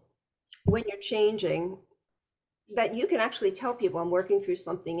people when you're changing that you can actually tell people I'm working through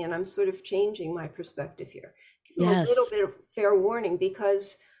something and I'm sort of changing my perspective here. Give them a little Yes. bit of fair warning,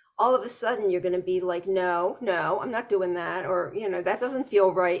 because all of a sudden you're going to be like, no, no, I'm not doing that, or that doesn't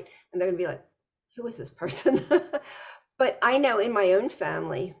feel right, and they're going to be like, who is this person? But I know in my own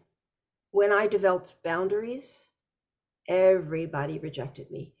family, when I developed boundaries, everybody rejected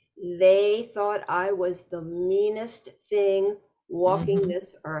me. They thought I was the meanest thing walking Mm-hmm.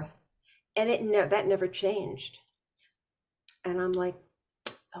 this earth, and that never changed. And I'm like,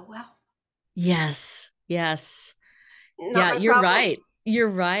 oh well, Yes. Yes. not Yeah, my you're problem. right. You're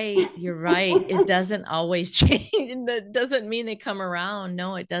right. You're right. It doesn't always change. That doesn't mean they come around.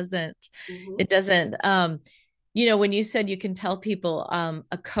 No, it doesn't. Hmm. It doesn't. When you said you can tell people,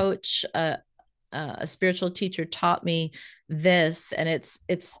 a coach, a spiritual teacher taught me this, and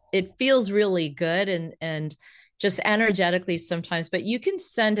it feels really good and just energetically sometimes, but you can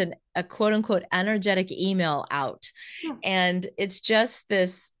send a quote unquote energetic email out, and it's just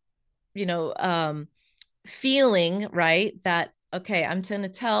this, you know, um, feeling, right? That, okay, I'm going to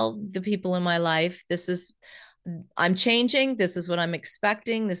tell the people in my life, I'm changing. This is what I'm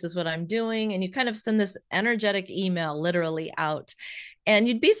expecting. This is what I'm doing. And you kind of send this energetic email literally out. And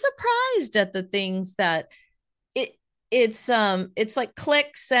you'd be surprised at the things that it it's like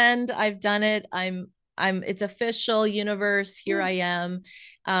click send. I've done it. It's official, universe, here Yeah. I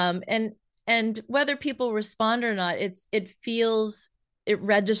am. And whether people respond or not, it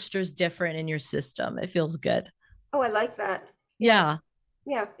registers different in your system. It feels good. Oh, I like that. Yeah,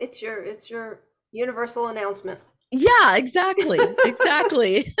 Yeah. yeah. It's your universal announcement. Yeah, exactly.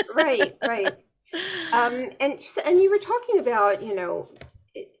 Exactly. Right, right. And you were talking about,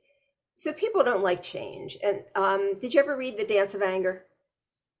 so people don't like change. And did you ever read The Dance of Anger?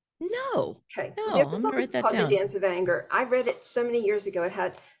 No. Okay, No, there's a I'm gonna book write that called The down. Dance of Anger. I read it so many years ago. It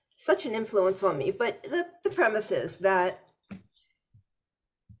had such an influence on me. But the premise is that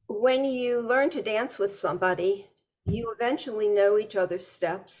when you learn to dance with somebody, you eventually know each other's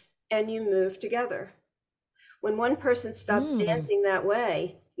steps and you move together. When one person stops Mm, dancing that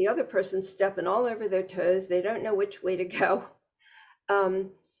way, the other person's stepping all over their toes. They don't know which way to go.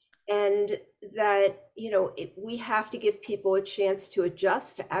 Um, and that, we have to give people a chance to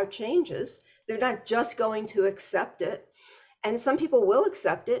adjust to our changes. They're not just going to accept it. And some people will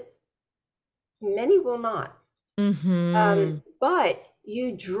accept it, many will not. mm-hmm. But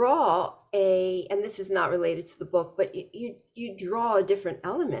you draw and this is not related to the book, but you draw a different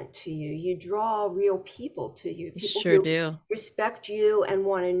element to you. You draw real people to you, You people sure who do. respect you and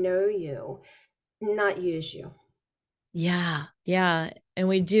want to know you, not use you. Yeah, yeah. And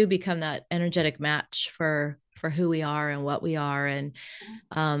we do become that energetic match for who we are and what we are. And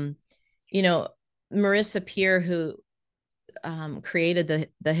um, you know, Marissa Peer, who created the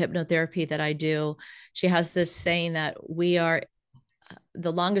hypnotherapy that I do, she has this saying that we are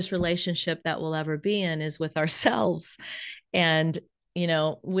the longest relationship that we'll ever be in is with ourselves. And we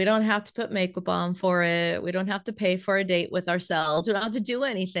don't have to put makeup on for it. We don't have to pay for a date with ourselves. We don't have to do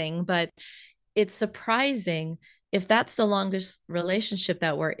anything. But it's surprising if that's the longest relationship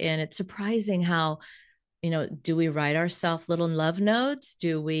that we're in. It's surprising how, do we write ourselves little love notes?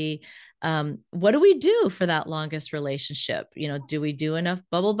 Do we, what do we do for that longest relationship? Do we do enough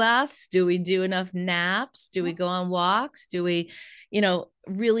bubble baths? Do we do enough naps? Do we go on walks? Do we,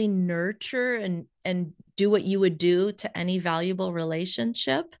 really nurture and do what you would do to any valuable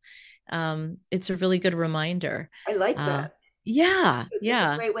relationship? It's a really good reminder. I like Uh, that. yeah, It's a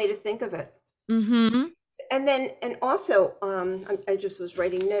yeah. great way to think of it. Mm-hmm. And also, I just was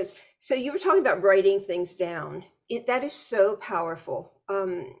writing notes. So you were talking about writing things down. That is so powerful.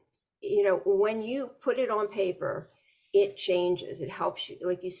 When you put it on paper, it changes. It helps you,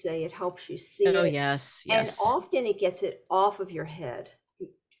 like you say, it helps you see Oh, it. yes, And yes. often it gets it off of your head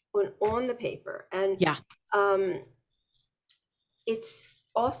on the paper. And Yeah. um, it's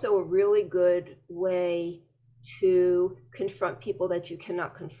also a really good way to confront people that you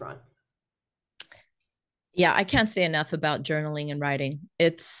cannot confront. Yeah, I can't say enough about journaling and writing.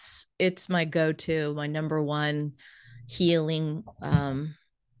 It's my go-to, my number one healing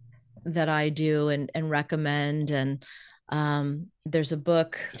that I do and recommend. And there's a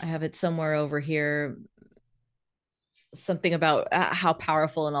book, I have it somewhere over here, something about how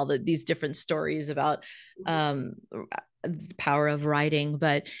powerful and all these different stories about the power of writing.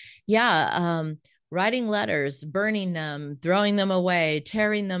 But yeah, writing letters, burning them, throwing them away,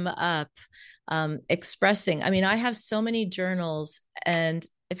 tearing them up, expressing. I mean, I have so many journals, and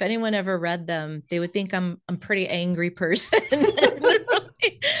if anyone ever read them, they would think I'm pretty angry person.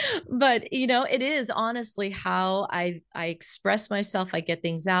 But it is honestly how I express myself. I get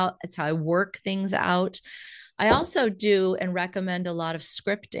things out. It's how I work things out. I also do and recommend a lot of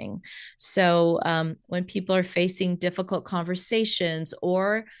scripting. So when people are facing difficult conversations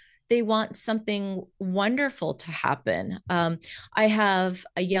or they want something wonderful to happen, I have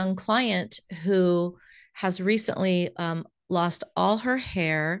a young client who has recently lost all her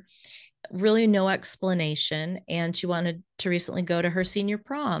hair, really no explanation, and she wanted to recently go to her senior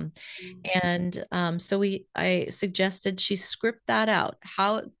prom. And so I suggested she script that out,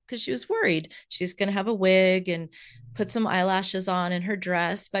 how, because she was worried she's going to have a wig and put some eyelashes on in her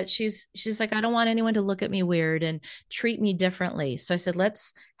dress, but she's like, I don't want anyone to look at me weird and treat me differently. So I said,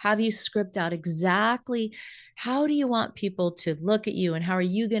 let's have you script out exactly how do you want people to look at you, and how are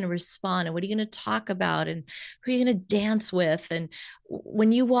you going to respond, and what are you going to talk about, and who are you going to dance with, and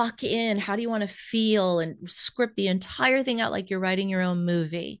when you walk in, how do you want to feel, and script the entire thing out like you're writing your own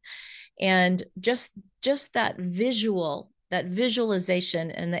movie. And just that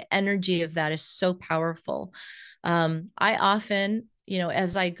visualization and the energy of that is so powerful. I often,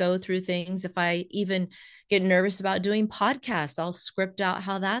 as I go through things, if I even get nervous about doing podcasts, I'll script out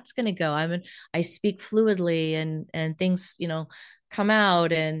how that's going to go. I speak fluidly, and things, come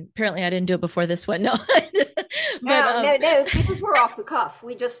out. And apparently I didn't do it before this one. No. But No, no, no, because we're off the cuff.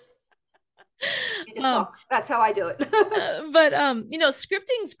 We just um talk. That's how I do it. but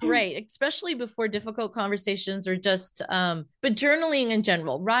scripting's great, especially before difficult conversations, or just but journaling in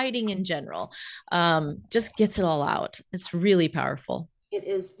general, writing in general, just gets it all out. It's really powerful. It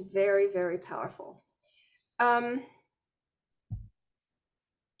is very, very powerful. Um,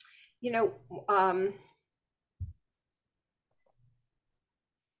 you know, um,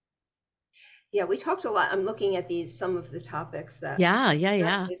 yeah, we talked a lot. I'm looking at some of the topics that Yeah, we yeah,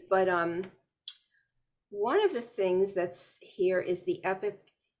 yeah. suggested, but one of the things that's here is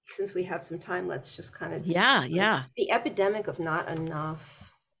since we have some time, let's just kind of Yeah, yeah. the epidemic of not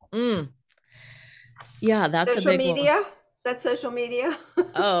enough. Mm, yeah, that's a Social big one. media? Is that social media?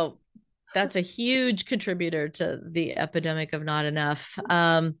 Oh, that's a huge contributor to the epidemic of not enough.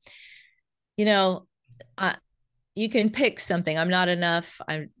 You know, I, you can pick something. I'm not enough.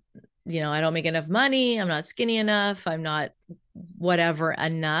 I don't make enough money. I'm not skinny enough. I'm not whatever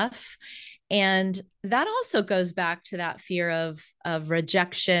enough. And that also goes back to that fear of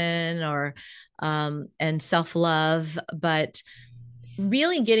rejection or and self-love, but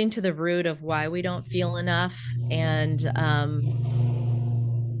really getting to the root of why we don't feel enough. And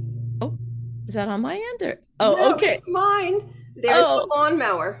oh, is that on my end or oh, No, okay. it's mine. There's the Oh,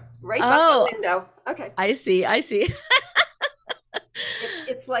 lawnmower right by the oh, window. Okay. I see. I see.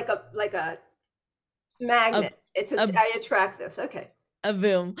 It's like a a, magnet. a I attract this. Okay. a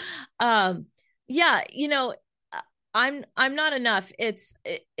boom. Um, yeah, I'm not enough. It's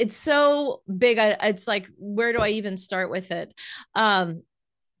so big. It's like, where do I even start with it? Um,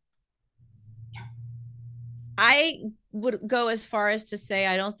 I would go as far as to say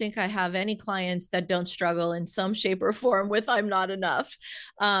I don't think I have any clients that don't struggle in some shape or form with I'm not enough.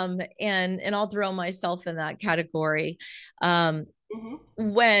 And I'll throw myself in that category. Um, Hmm.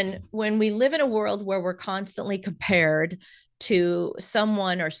 when we live in a world where we're constantly compared to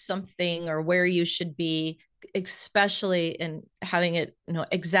someone or something or where you should be, especially in having it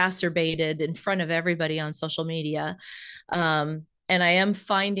exacerbated in front of everybody on social media, and I am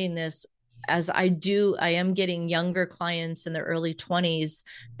finding this as I am getting younger clients in their early 20s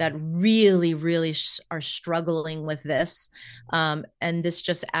that really, really are struggling with this. And this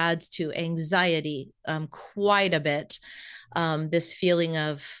just adds to anxiety quite a bit. This feeling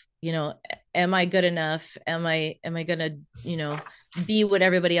of, am I good enough? Am I going to, be what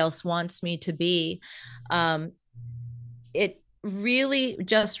everybody else wants me to be? It really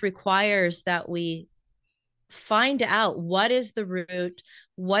just requires that we find out what is the root,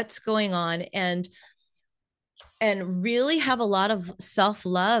 what's going on, and really have a lot of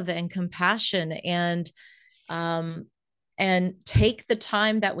self-love and compassion, um and take the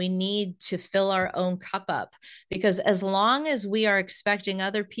time that we need to fill our own cup up, because as long as we are expecting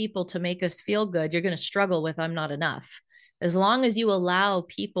other people to make us feel good, you're going to struggle with I'm not enough, as long as you allow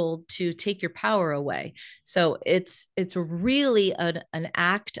people to take your power away. So it's really an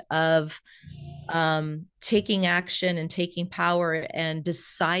act of taking action and taking power and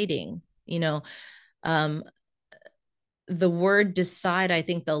deciding. Um, the word decide, I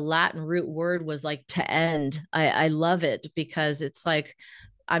think the Latin root word was like to end. I love it because it's like,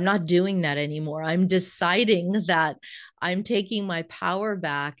 I'm not doing that anymore. I'm deciding that I'm taking my power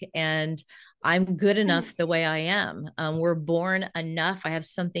back and I'm good enough the way I am. We're born enough. I have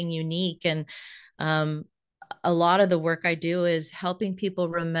something unique. And um, a lot of the work I do is helping people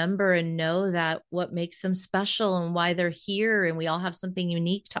remember and know that what makes them special and why they're here. And we all have something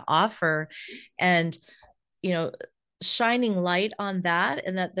unique to offer. And, you know, shining light on that,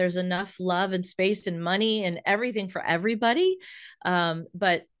 and that there's enough love and space and money and everything for everybody.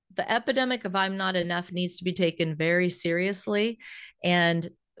 But the epidemic of I'm not enough needs to be taken very seriously. And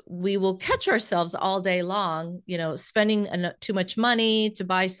we will catch ourselves all day long, spending too much money to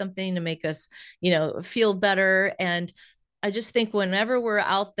buy something to make us, feel better. And I just think whenever we're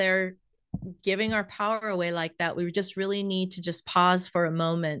out there giving our power away like that, we just really need to just pause for a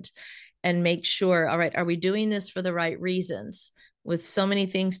moment and make sure, all right, are we doing this for the right reasons? With so many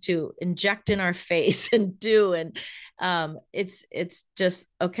things to inject in our face and do, and it's just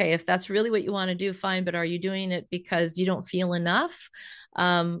okay, if that's really what you want to do, fine, but are you doing it because you don't feel enough?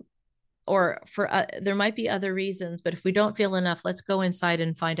 Or for there might be other reasons, but if we don't feel enough, let's go inside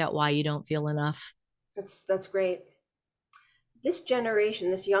and find out why you don't feel enough. That's great. This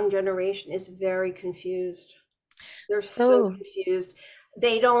young generation is very confused. They're so So confused.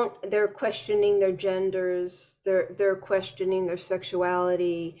 They're questioning their genders, they're questioning their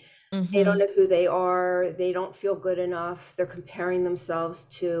sexuality. They don't mm-hmm. know who they are. They don't feel good enough. They're comparing themselves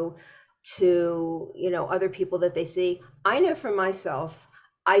to other people that they see. I know for myself,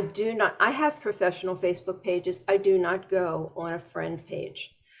 I have professional Facebook pages. I do not go on a friend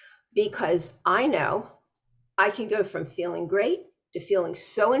page because I know I can go from feeling great to feeling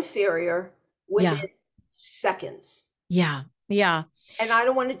so inferior Yeah, within seconds. yeah, yeah. And I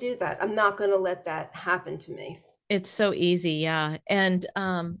don't want to do that. I'm not going to let that happen to me. It's so easy, yeah. And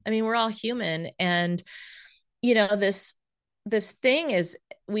I mean, we're all human, and this thing is,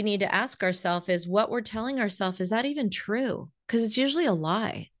 we need to ask ourselves, is what we're telling ourselves, is that even true? Because it's usually a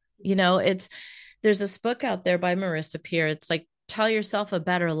lie. It's there's this book out there by Marissa Peer. It's like, tell yourself a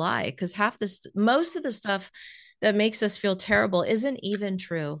better lie, because most of the stuff that makes us feel terrible isn't even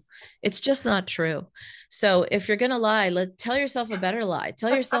true. It's just not true. So if you're going to lie, tell yourself a better lie.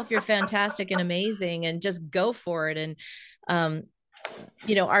 Tell yourself you're fantastic and amazing and just go for it. And um,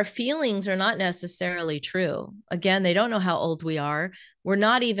 our feelings are not necessarily true. Again, they don't know how old we are. We're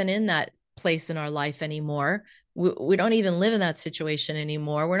not even in that place in our life anymore. We don't even live in that situation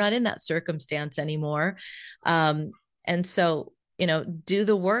anymore. We're not in that circumstance anymore. And so, do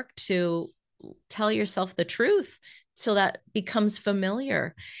the work to tell yourself the truth so that becomes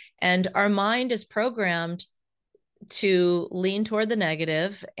familiar. And our mind is programmed to lean toward the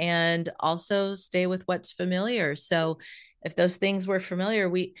negative and also stay with what's familiar. So if those things were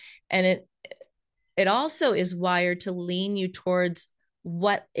familiar, and it also is wired to lean you towards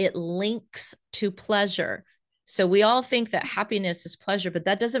what it links to pleasure. So we all think that happiness is pleasure, but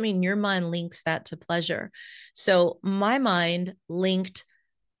that doesn't mean your mind links that to pleasure. So my mind linked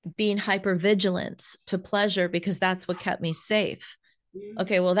being hypervigilance to pleasure because that's what kept me safe.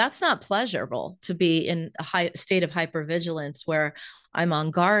 Okay, well, that's not pleasurable to be in a high state of hypervigilance where I'm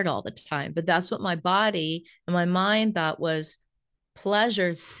on guard all the time. But that's what my body and my mind thought was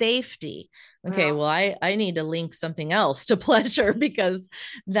pleasure, safety. Okay, Wow. well, I need to link something else to pleasure because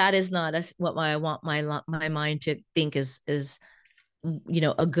that is not what I want my mind to think is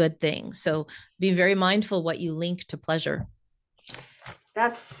a good thing. So be very mindful what you link to pleasure.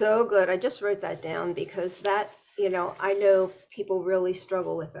 That's so good. I just wrote that down because I know people really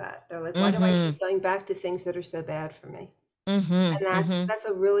struggle with that. They're like, why do I Mm-hmm. keep going back to things that are so bad for me? Mm-hmm. And that's Mm-hmm. that's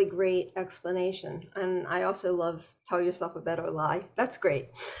a really great explanation. And I also love tell yourself a better lie. That's great.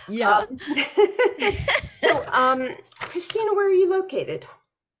 Yeah. Um, so, Christina, where are you located?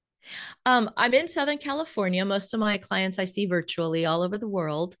 I'm in Southern California. Most of my clients I see virtually all over the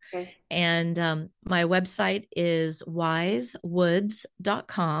world. Okay. And my website is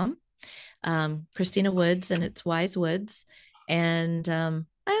wisewoods.com. Christina Woods, and it's Wise Woods. And I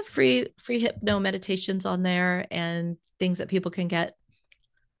have free hypno meditations on there and things that people can get.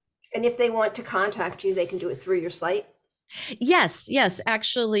 And if they want to contact you, they can do it through your site. Yes, yes.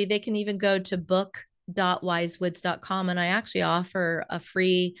 Actually, they can even go to book.wisewoods.com, and I actually offer a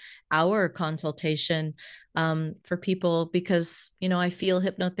free hour consultation for people because, I feel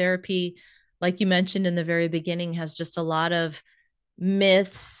hypnotherapy, like you mentioned in the very beginning, has just a lot of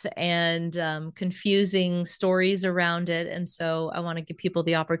myths and confusing stories around it. And so I want to give people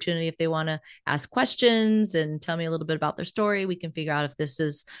the opportunity, if they want to ask questions and tell me a little bit about their story, we can figure out if this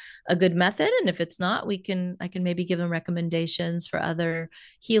is a good method. And if it's not, I can maybe give them recommendations for other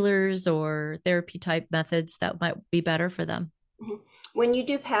healers or therapy type methods that might be better for them. Mhm. When you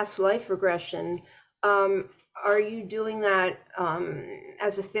do past life regression, are you doing that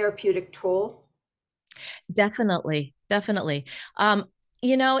as a therapeutic tool? Definitely, definitely.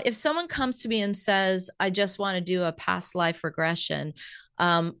 If someone comes to me and says, I just want to do a past life regression,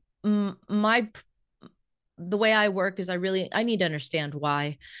 um, my the way I work is I need to understand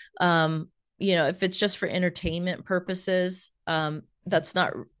why. If it's just for entertainment purposes, that's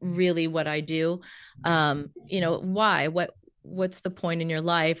not really what I do. Why? What's the point in your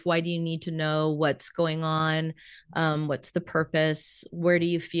life? Why do you need to know what's going on? What's the purpose? Where do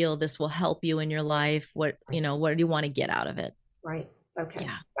you feel this will help you in your life? What do you want to get out of it? Right. Okay.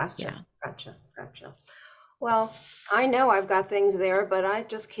 Yeah. Gotcha. Yeah. Gotcha. Well, I know I've got things there, but I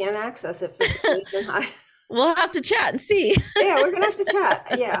just can't access it for some reason. We'll have to chat and see. Yeah, we're gonna have to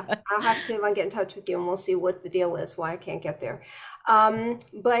chat. Yeah, I'll have to get in touch with you and we'll see what the deal is, why I can't get there.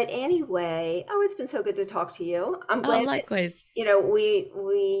 But anyway, oh, it's been so good to talk to you. I'm Oh, glad that, likewise.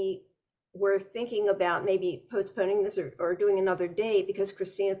 we were thinking about maybe postponing this or doing another day because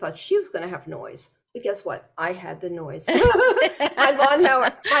Christina thought she was gonna have noise. But guess what? I had the noise. My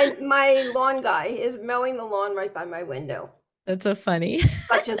lawnmower, my lawn guy is mowing the lawn right by my window. That's so funny.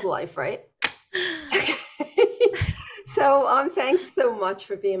 Such is life, right? So, thanks so much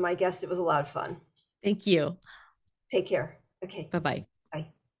for being my guest. It was a lot of fun. Thank you. Take care. Okay. Bye bye.